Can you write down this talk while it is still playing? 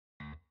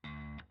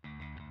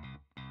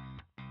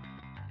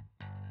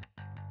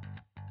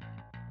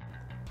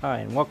Hi,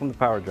 and welcome to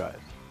Power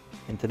Drives.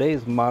 In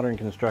today's modern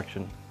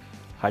construction,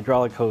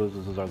 hydraulic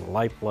hoses are the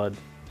lifeblood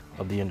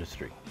of the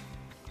industry.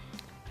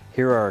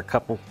 Here are a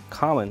couple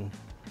common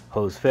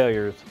hose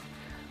failures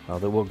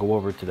that we'll go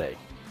over today.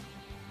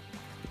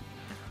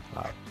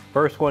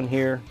 First one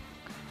here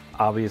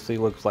obviously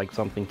looks like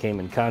something came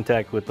in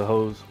contact with the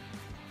hose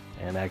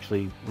and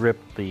actually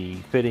ripped the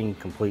fitting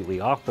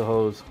completely off the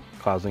hose,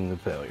 causing the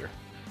failure.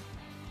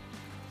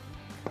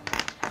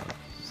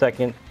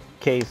 Second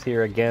case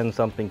here, again,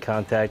 something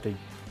contacted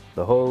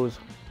the hose,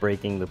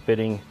 breaking the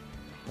fitting,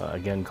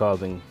 again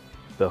causing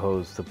the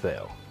hose to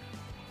fail.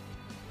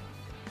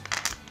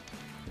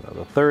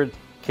 The third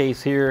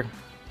case here,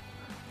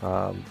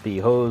 the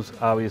hose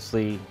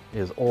obviously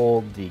is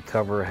old, the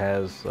cover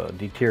has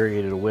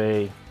deteriorated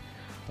away,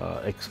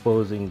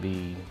 exposing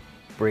the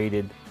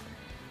braided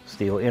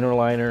steel inner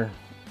liner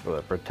or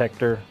the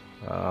protector.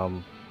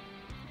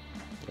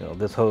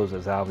 This hose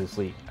has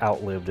obviously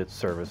outlived its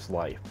service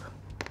life.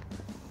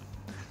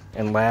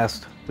 And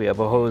last, we have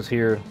a hose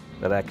here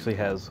that actually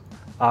has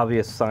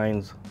obvious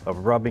signs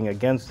of rubbing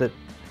against it,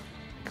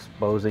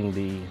 exposing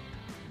the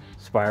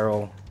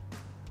spiral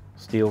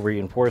steel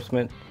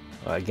reinforcement,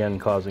 again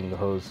causing the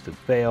hose to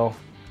fail.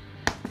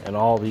 In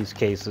all these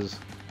cases,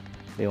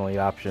 the only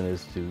option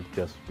is to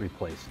just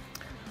replace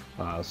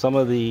it. Some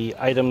of the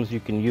items you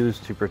can use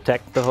to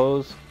protect the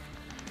hose,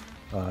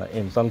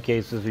 in some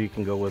cases you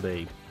can go with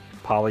a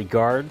poly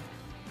guard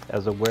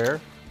as a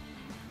wear,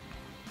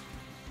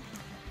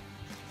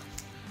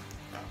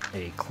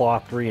 a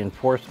cloth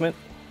reinforcement,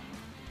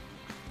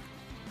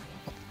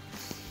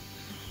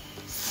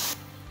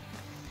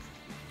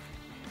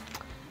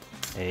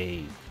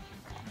 a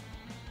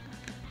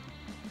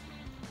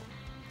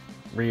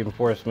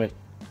reinforcement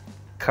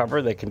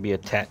cover that can be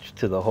attached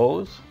to the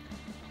hose,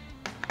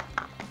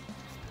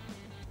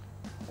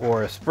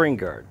 or a spring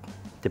guard,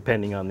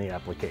 depending on the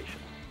application.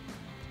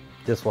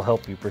 This will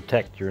help you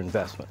protect your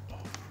investment.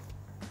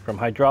 From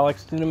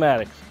hydraulics to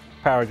pneumatics,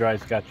 Power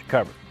Drive's got you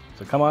covered.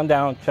 So come on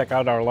down, check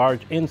out our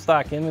large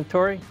in-stock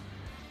inventory.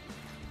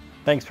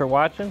 Thanks for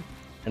watching,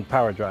 and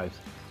Power Drives,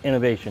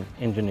 innovation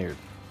engineered.